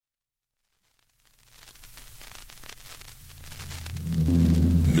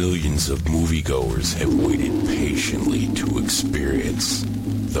Legions of moviegoers have waited patiently to experience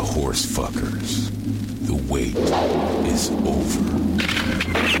the horse fuckers. The wait is over.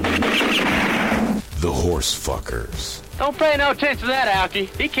 The horse fuckers. Don't pay no attention to that,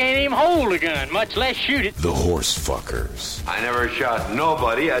 Alky. He can't even hold a gun, much less shoot it. The horse fuckers. I never shot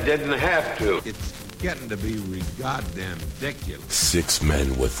nobody. I didn't have to. It's getting to be goddamn ridiculous. 6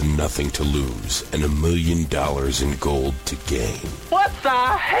 men with nothing to lose and $1 million in gold to gain. What the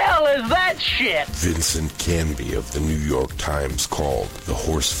hell is that shit? Vincent Canby of the New York Times called The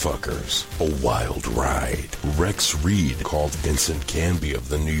Horse Fuckers a wild ride. Rex Reed called Vincent Canby of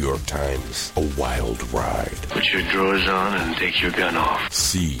the New York Times a wild ride. Put your drawers on and take your gun off.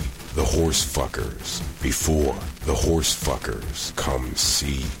 See The Horse Fuckers before The Horse Fuckers come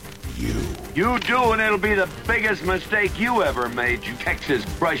see you. You do, and it'll be the biggest mistake you ever made, you Texas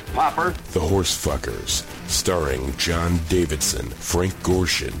brush popper. The Horse Fuckers, starring John Davidson, Frank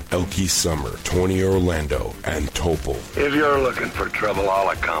Gorshin, Elkie Summer, Tony Orlando, and Topol. If you're looking for trouble, I'll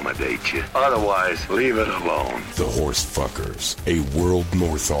accommodate you. Otherwise, leave it alone. The Horse Fuckers, a World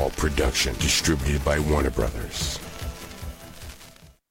Northall production distributed by Warner Brothers.